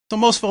So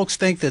most folks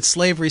think that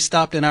slavery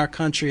stopped in our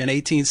country in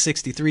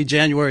 1863,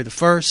 January the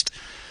 1st.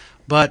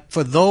 But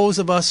for those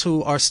of us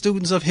who are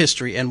students of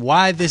history and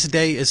why this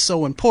day is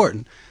so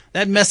important,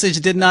 that message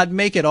did not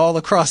make it all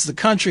across the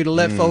country to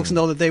let folks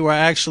know that they were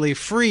actually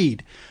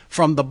freed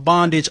from the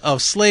bondage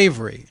of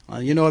slavery.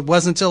 It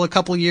wasn't until a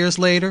couple of years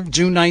later,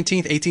 June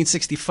 19th,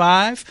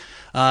 1865,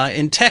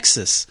 in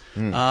Texas,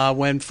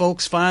 when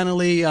folks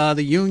finally,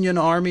 the Union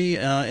Army,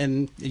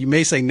 and you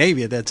may say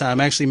Navy at that time,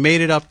 actually made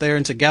it up there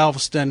into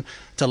Galveston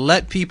to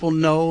let people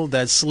know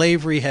that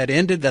slavery had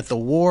ended, that the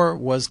war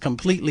was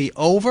completely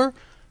over.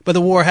 But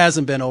the war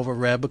hasn't been over,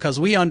 Rev, because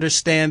we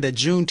understand that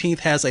Juneteenth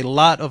has a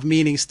lot of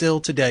meaning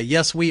still today.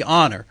 Yes, we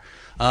honor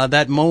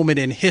that moment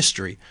in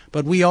history,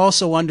 but we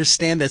also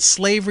understand that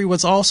slavery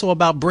was also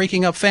about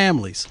breaking up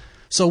families.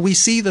 So we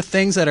see the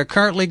things that are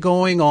currently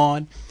going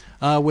on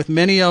with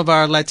many of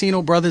our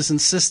Latino brothers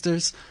and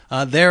sisters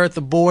there at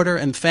the border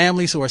and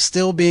families who are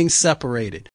still being separated.